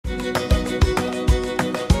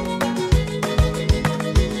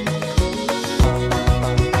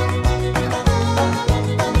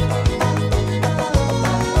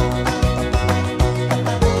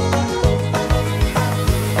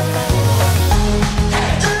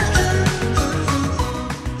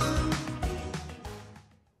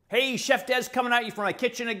Chef Dez coming at you from my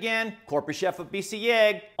kitchen again, corporate chef of BC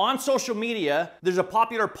Egg. On social media, there's a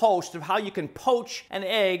popular post of how you can poach an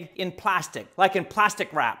egg in plastic, like in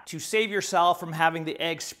plastic wrap, to save yourself from having the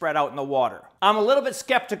egg spread out in the water. I'm a little bit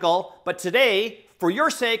skeptical, but today, for your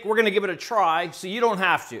sake, we're gonna give it a try so you don't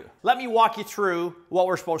have to. Let me walk you through what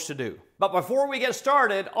we're supposed to do. But before we get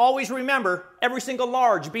started, always remember, every single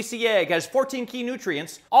large BC egg has 14 key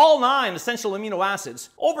nutrients, all 9 essential amino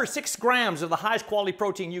acids, over 6 grams of the highest quality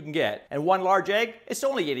protein you can get, and one large egg, it's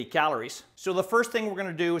only 80 calories. So the first thing we're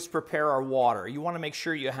gonna do is prepare our water. You wanna make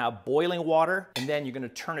sure you have boiling water, and then you're gonna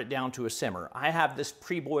turn it down to a simmer. I have this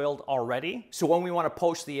pre-boiled already, so when we wanna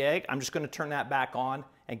poach the egg, I'm just gonna turn that back on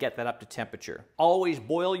and get that up to temperature. Always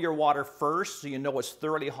boil your water first so you know it's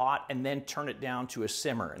thoroughly hot, and then turn it down to a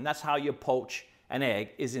simmer. And that's how you poach an egg,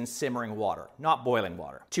 is in simmering water, not boiling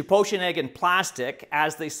water. To poach an egg in plastic,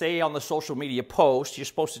 as they say on the social media post, you're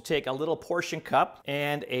supposed to take a little portion cup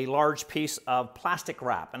and a large piece of plastic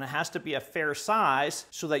wrap. And it has to be a fair size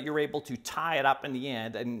so that you're able to tie it up in the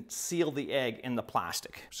end and seal the egg in the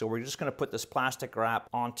plastic. So we're just gonna put this plastic wrap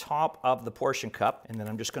on top of the portion cup, and then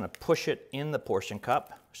I'm just gonna push it in the portion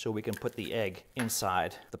cup so we can put the egg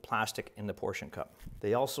inside the plastic in the portion cup.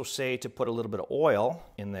 They also say to put a little bit of oil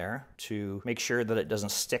in there to make sure that it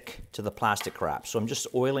doesn't stick to the plastic wrap. So I'm just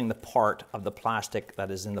oiling the part of the plastic that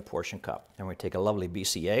is in the portion cup. And we take a lovely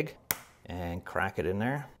BC egg and crack it in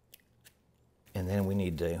there. And then we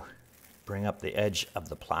need to bring up the edge of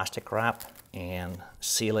the plastic wrap and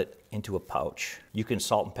seal it into a pouch. You can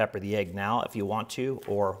salt and pepper the egg now if you want to,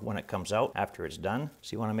 or when it comes out after it's done.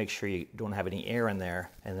 So you want to make sure you don't have any air in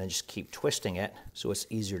there, and then just keep twisting it so it's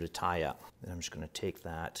easier to tie up. Then I'm just going to take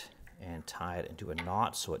that and tie it into a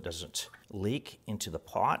knot so it doesn't leak into the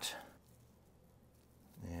pot.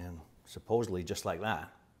 And supposedly just like that.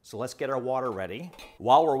 So let's get our water ready.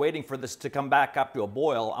 While we're waiting for this to come back up to a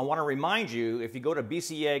boil, I want to remind you, if you go to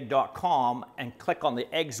bcegg.com and click on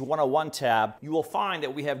the Eggs 101 tab, you will find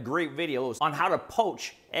that we have great videos on how to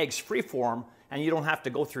poach eggs freeform, and you don't have to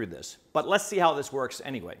go through this. But let's see how this works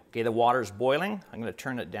anyway. Okay, the water's boiling. I'm going to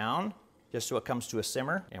turn it down just so it comes to a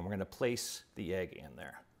simmer, and we're going to place the egg in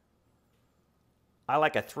there. I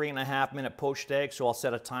like a 3.5 minute poached egg, so I'll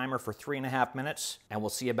set a timer for 3.5 minutes, and we'll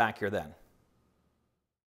see you back here then.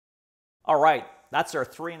 All right, that's our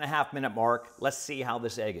 3.5 minute mark. Let's see how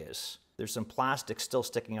this egg is. There's some plastic still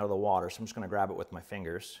sticking out of the water, so I'm just gonna grab it with my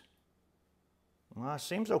fingers. Well, it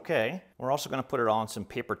seems okay. We're also gonna put it on some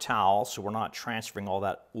paper towel so we're not transferring all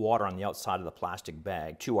that water on the outside of the plastic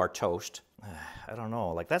bag to our toast. I don't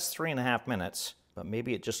know, like that's 3.5 minutes, but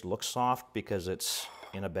maybe it just looks soft because it's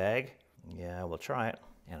in a bag. Yeah, we'll try it.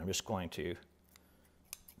 And I'm just going to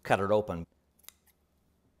cut it open.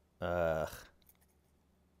 That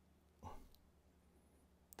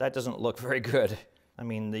doesn't look very good. I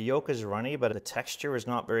mean, the yolk is runny, but the texture is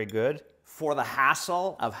not very good. For the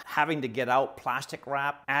hassle of having to get out plastic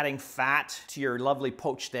wrap, adding fat to your lovely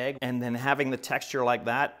poached egg, and then having the texture like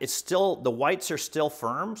that, it's still, the whites are still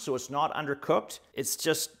firm, so it's not undercooked. It's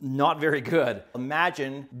just not very good.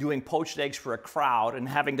 Imagine doing poached eggs for a crowd and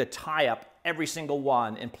having to tie up every single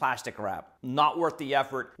one in plastic wrap. Not worth the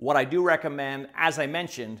effort. What I do recommend, as I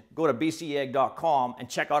mentioned, go to bcegg.com and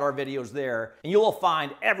check out our videos there, and you will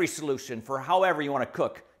find every solution for however you want to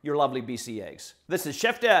cook your lovely BC eggs. This is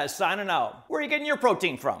Chef Dez signing out. Where are you getting your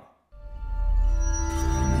protein from?